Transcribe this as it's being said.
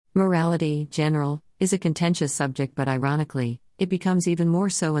Morality, general, is a contentious subject, but ironically, it becomes even more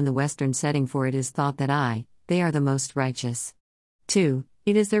so in the Western setting, for it is thought that they are the most righteous. 2.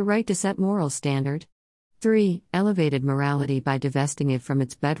 It is their right to set moral standard. 3. Elevated morality by divesting it from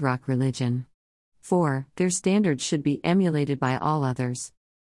its bedrock religion. 4. Their standards should be emulated by all others.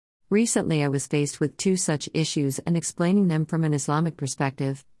 Recently I was faced with two such issues, and explaining them from an Islamic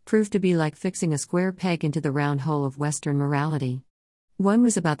perspective proved to be like fixing a square peg into the round hole of Western morality. One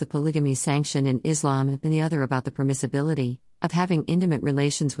was about the polygamy sanction in Islam, and the other about the permissibility of having intimate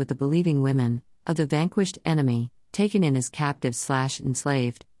relations with the believing women of the vanquished enemy, taken in as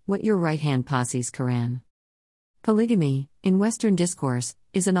captives/enslaved, what your right-hand posse's Quran. Polygamy, in Western discourse,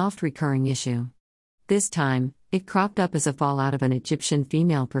 is an oft-recurring issue. This time, it cropped up as a fallout of an Egyptian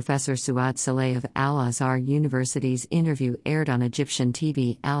female professor, Suad Saleh of Al-Azhar University's interview aired on Egyptian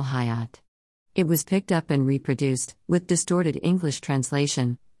TV Al Hayat. It was picked up and reproduced, with distorted English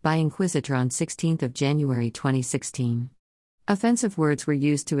translation, by Inquisitor on 16 January 2016. Offensive words were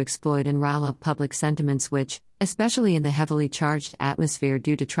used to exploit and rile up public sentiments which, especially in the heavily charged atmosphere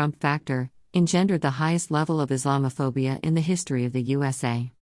due to Trump factor, engendered the highest level of Islamophobia in the history of the USA.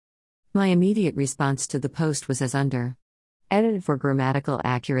 My immediate response to the post was as under. Edited for grammatical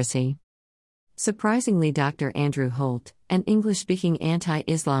accuracy. Surprisingly, Dr. Andrew Holt, an English-speaking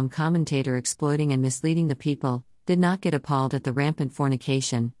anti-Islam commentator exploiting and misleading the people, did not get appalled at the rampant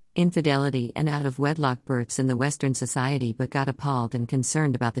fornication, infidelity and out-of-wedlock births in the Western society, but got appalled and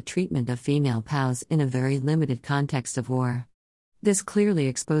concerned about the treatment of female POWs in a very limited context of war. This clearly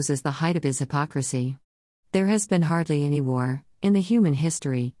exposes the height of his hypocrisy. There has been hardly any war, in the human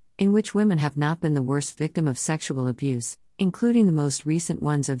history, in which women have not been the worst victim of sexual abuse, including the most recent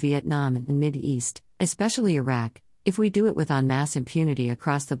ones of Vietnam and the Mid-East, especially Iraq. If we do it with en masse impunity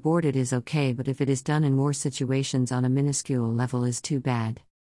across the board, it is okay, but if it is done in more situations on a minuscule level, is too bad.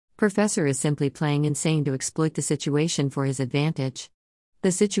 Professor is simply playing insane to exploit the situation for his advantage.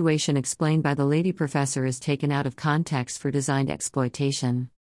 The situation explained by the lady professor is taken out of context for designed exploitation.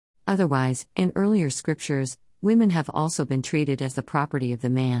 Otherwise, in earlier scriptures, women have also been treated as the property of the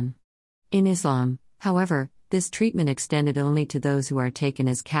man. In Islam, however, this treatment extended only to those who are taken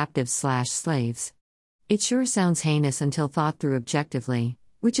as captives/slaves. It sure sounds heinous until thought through objectively,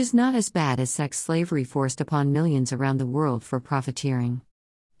 which is not as bad as sex slavery forced upon millions around the world for profiteering.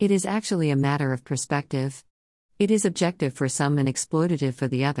 It is actually a matter of perspective. It is objective for some and exploitative for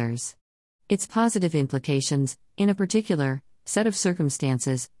the others. Its positive implications, in a particular set of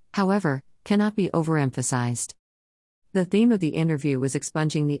circumstances, however, cannot be overemphasized. The theme of the interview was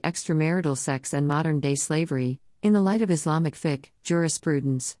expunging the extramarital sex and modern-day slavery, in the light of Islamic fiqh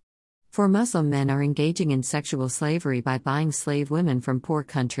jurisprudence. For Muslim men are engaging in sexual slavery by buying slave women from poor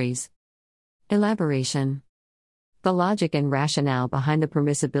countries. Elaboration. The logic and rationale behind the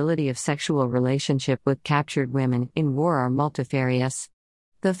permissibility of sexual relationship with captured women in war are multifarious.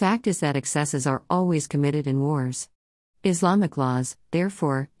 The fact is that excesses are always committed in wars. Islamic laws,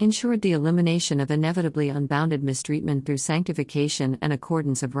 therefore, ensured the elimination of inevitably unbounded mistreatment through sanctification and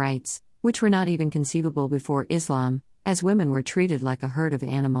accordance of rights, which were not even conceivable before Islam, as women were treated like a herd of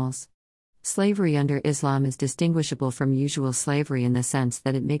animals. Slavery under Islam is distinguishable from usual slavery in the sense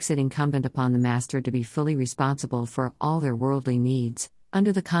that it makes it incumbent upon the master to be fully responsible for all their worldly needs.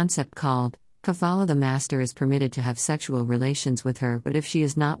 Under the concept called kafala, the master is permitted to have sexual relations with her, but if she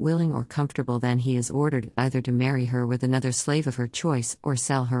is not willing or comfortable, then he is ordered either to marry her with another slave of her choice or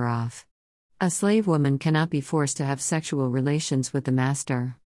sell her off. A slave woman cannot be forced to have sexual relations with the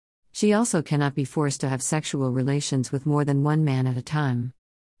master. She also cannot be forced to have sexual relations with more than one man at a time.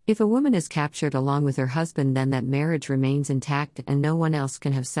 If a woman is captured along with her husband, then that marriage remains intact and no one else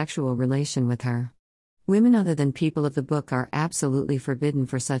can have sexual relation with her. Women other than people of the book are absolutely forbidden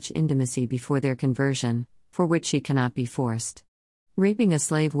for such intimacy before their conversion, for which she cannot be forced. Raping a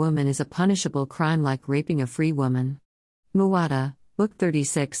slave woman is a punishable crime like raping a free woman. Muwatta, Book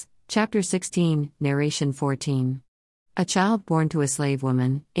 36, Chapter 16, Narration 14. A child born to a slave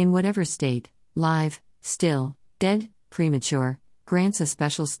woman, in whatever state, live, still, dead, premature, grants a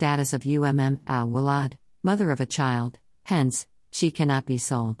special status of al-walad, mother of a child, hence, she cannot be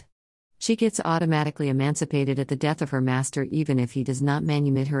sold. She gets automatically emancipated at the death of her master even if he does not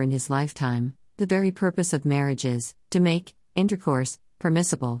manumit her in his lifetime. The very purpose of marriage is to make intercourse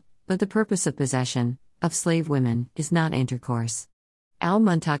permissible, but the purpose of possession of slave women is not intercourse.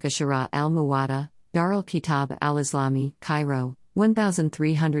 Al-Muntaka Shara al-Muwatta, Dar al-Kitab al-Islami, Cairo,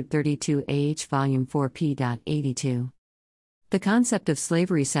 1332 AH Volume 4 p.82. The concept of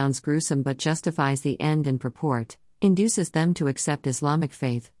slavery sounds gruesome but justifies the end and purport, induces them to accept Islamic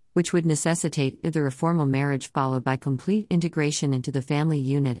faith, which would necessitate either a formal marriage followed by complete integration into the family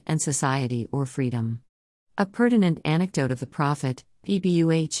unit and society or freedom. A pertinent anecdote of the Prophet,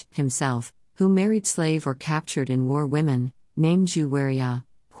 Pebuh, himself, who married slave or captured in war women, named Juwairiyah,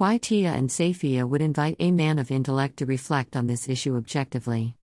 Huwaitia and Safiya, would invite a man of intellect to reflect on this issue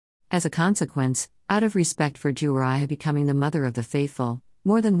objectively. As a consequence, out of respect for Juwairiyah becoming the mother of the faithful,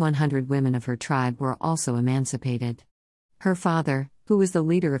 more than 100 women of her tribe were also emancipated. Her father, who was the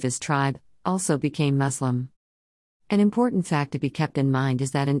leader of his tribe, also became Muslim. An important fact to be kept in mind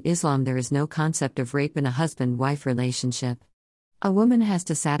is that in Islam there is no concept of rape in a husband-wife relationship. A woman has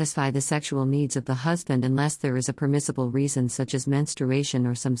to satisfy the sexual needs of the husband unless there is a permissible reason such as menstruation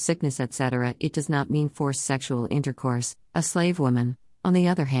or some sickness, etc. It does not mean forced sexual intercourse. A slave woman, on the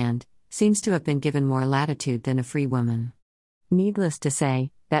other hand, seems to have been given more latitude than a free woman. Needless to say,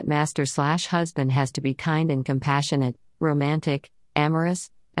 that master/husband has to be kind and compassionate, romantic,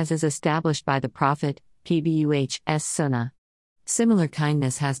 amorous, as is established by the Prophet, Pebuh's Sunnah. Similar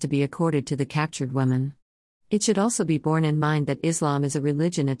kindness has to be accorded to the captured woman. It should also be borne in mind that Islam is a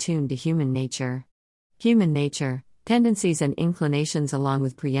religion attuned to human nature. Human nature, tendencies and inclinations along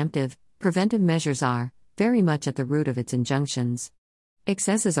with preventive measures are, very much at the root of its injunctions.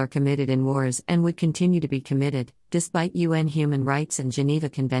 Excesses are committed in wars and would continue to be committed, despite UN human rights and Geneva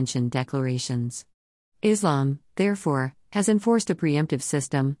Convention declarations. Islam, therefore, has enforced a preemptive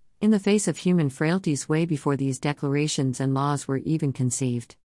system, in the face of human frailties way before these declarations and laws were even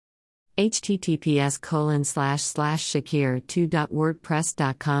conceived.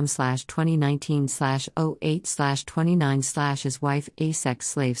 https://shakir2.wordpress.com/2019/08/29/his wife a-sex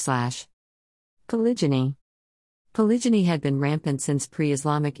slave/ Polygyny. Polygyny had been rampant since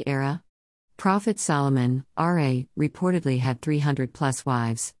pre-Islamic era. Prophet Solomon, R.A., reportedly had 300+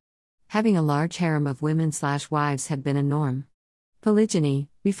 wives. Having a large harem of women/wives had been a norm. Polygyny,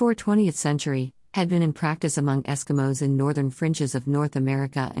 before 20th century, had been in practice among Eskimos in northern fringes of North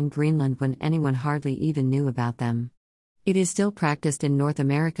America and Greenland when anyone hardly even knew about them. It is still practiced in North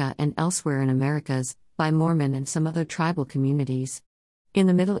America and elsewhere in Americas, by Mormon and some other tribal communities. In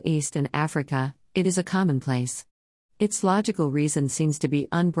the Middle East and Africa, it is a commonplace. Its logical reason seems to be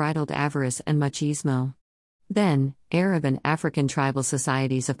unbridled avarice and machismo. Then, Arab and African tribal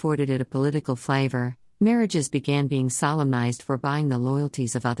societies afforded it a political flavor. Marriages began being solemnized for buying the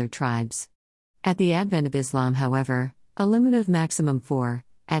loyalties of other tribes. At the advent of Islam, however, a limit of maximum 4,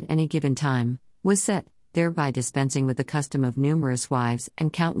 at any given time, was set, thereby dispensing with the custom of numerous wives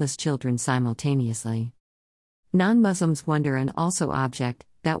and countless children simultaneously. Non-Muslims wonder and also object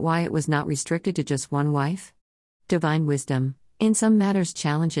that why it was not restricted to just one wife? Divine wisdom, in some matters,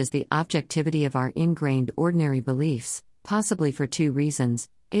 challenges the objectivity of our ingrained ordinary beliefs, possibly for two reasons: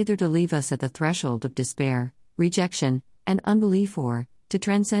 either to leave us at the threshold of despair, rejection, and unbelief, or to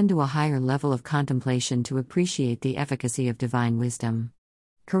transcend to a higher level of contemplation to appreciate the efficacy of divine wisdom.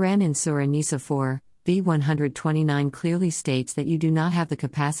 Quran in Surah Nisa 4, v. 129 clearly states that you do not have the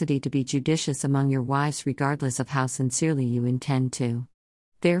capacity to be judicious among your wives regardless of how sincerely you intend to.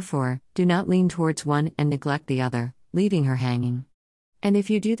 Therefore, do not lean towards one and neglect the other, leaving her hanging. And if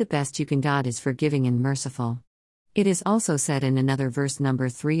you do the best you can, God is forgiving and merciful. It is also said in another verse, number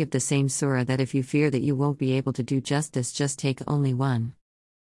 3 of the same surah, that if you fear that you won't be able to do justice, just take only one.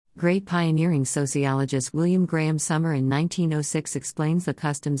 Great pioneering sociologist William Graham Summer in 1906 explains the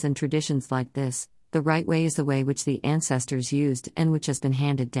customs and traditions like this: the right way is the way which the ancestors used and which has been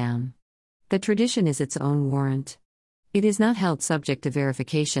handed down. The tradition is its own warrant. It is not held subject to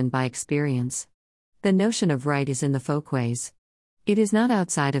verification by experience. The notion of right is in the folkways. It is not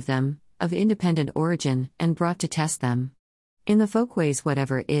outside of them, of independent origin, and brought to test them. In the folkways,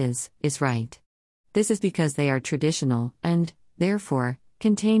 whatever is right. This is because they are traditional, and, therefore,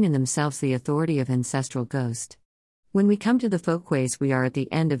 contain in themselves the authority of ancestral ghost. When we come to the folkways, we are at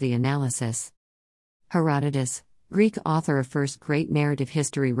the end of the analysis. Herodotus, Greek author of first great narrative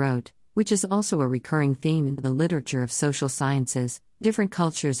history, wrote, which is also a recurring theme in the literature of social sciences: different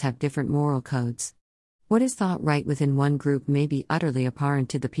cultures have different moral codes. What is thought right within one group may be utterly abhorrent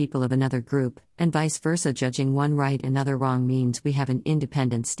to the people of another group, and vice versa. Judging one right, another wrong means we have an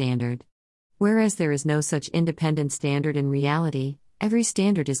independent standard. Whereas there is no such independent standard in reality, every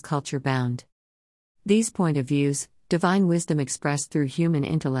standard is culture-bound. These point of views, divine wisdom expressed through human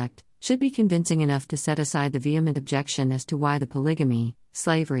intellect, should be convincing enough to set aside the vehement objection as to why the polygamy,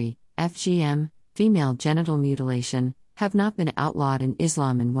 slavery, FGM, female genital mutilation, have not been outlawed in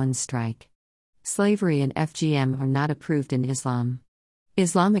Islam in one strike. Slavery and FGM are not approved in Islam.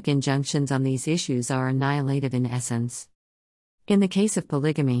 Islamic injunctions on these issues are annihilative in essence. In the case of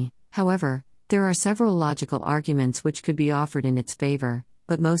polygamy, however, there are several logical arguments which could be offered in its favor,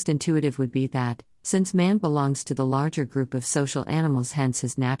 but most intuitive would be that, since man belongs to the larger group of social animals, hence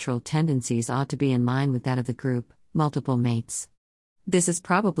his natural tendencies ought to be in line with that of the group, multiple mates. This is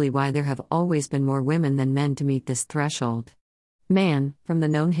probably why there have always been more women than men to meet this threshold. Man, from the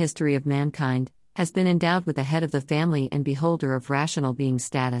known history of mankind, has been endowed with the head of the family and beholder of rational being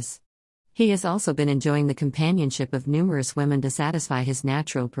status. He has also been enjoying the companionship of numerous women to satisfy his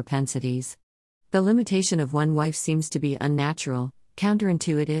natural propensities. The limitation of one wife seems to be unnatural,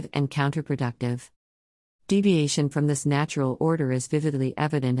 counterintuitive, and counterproductive. Deviation from this natural order is vividly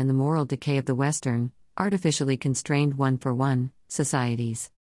evident in the moral decay of the Western, artificially constrained one-for-one societies.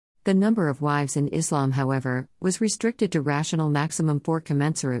 The number of wives in Islam, however, was restricted to rational maximum 4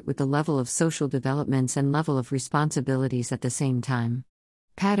 commensurate with the level of social developments and level of responsibilities at the same time.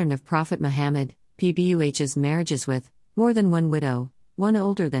 Pattern of Prophet Muhammad, PBUH's marriages with more than one widow, one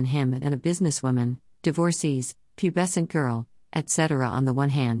older than him and a businesswoman, divorcees, pubescent girl, etc. on the one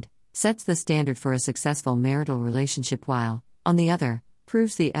hand, sets the standard for a successful marital relationship while, on the other,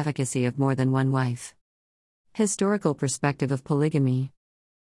 proves the efficacy of more than one wife. Historical perspective of polygamy.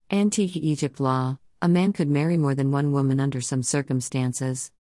 Antique Egypt law, a man could marry more than one woman under some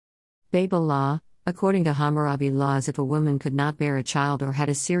circumstances. Babel law, according to Hammurabi laws, if a woman could not bear a child or had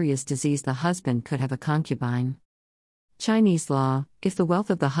a serious disease, the husband could have a concubine. Chinese law, if the wealth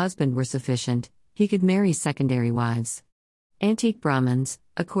of the husband were sufficient, he could marry secondary wives. Antique Brahmins,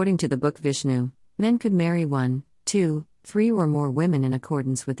 according to the book Vishnu, men could marry 1, 2, 3 or more women in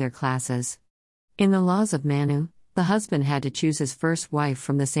accordance with their classes. In the laws of Manu, the husband had to choose his first wife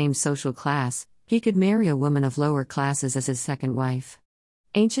from the same social class. He could marry a woman of lower classes as his second wife.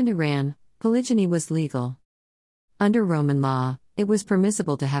 Ancient Iran, polygyny was legal. Under Roman law, it was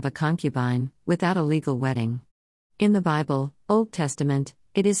permissible to have a concubine, without a legal wedding. In the Bible, Old Testament,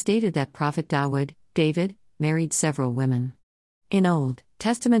 it is stated that Prophet David, married several women. In Old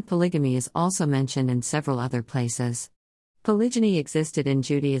Testament, polygamy is also mentioned in several other places. Polygyny existed in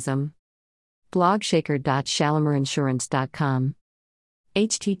Judaism. Blogshaker.shalimerinsurance.com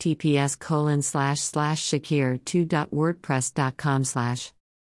https://shakir2.wordpress.com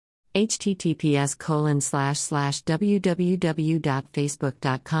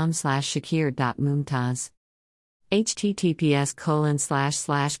https://www.facebook.com/shakir.mumtaz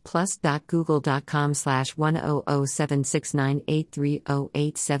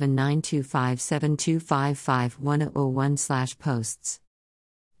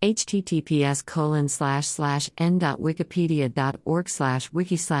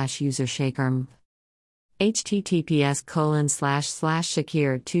https://n.wikipedia.org/wiki/user/shakerm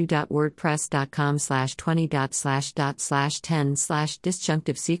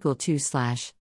https://shakir2.wordpress.com/20./10/disjunctive sequel 2/